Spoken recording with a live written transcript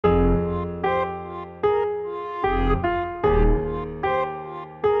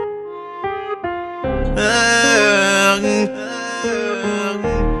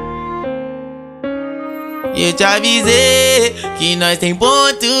eu te avisei que nós tem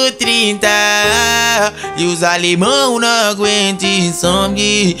ponto 30 e os alemão não aguentam e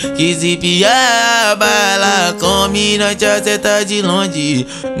some. Que se piar a bala come, nós te acerta de longe.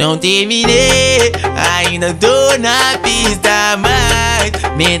 Não terminei, ainda tô na pista, mas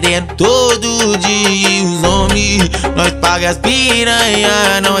vendendo todo dia os homens. Nós paga as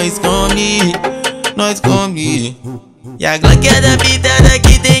piranha, nós come, nós come. E a Glock é da pitada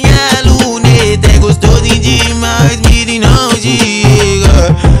que tem a luneta. É gostosinho demais, mire não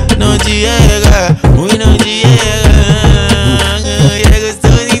chega. Não chega, ui não chega. É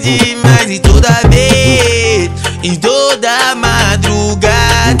gostosinho demais e toda vez, em toda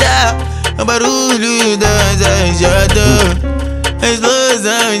madrugada, o barulho das rajadas, a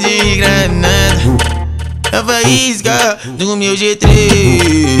explosão de granada, a faísca do meu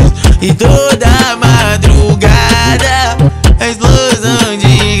G3. E toda madrugada, a explosão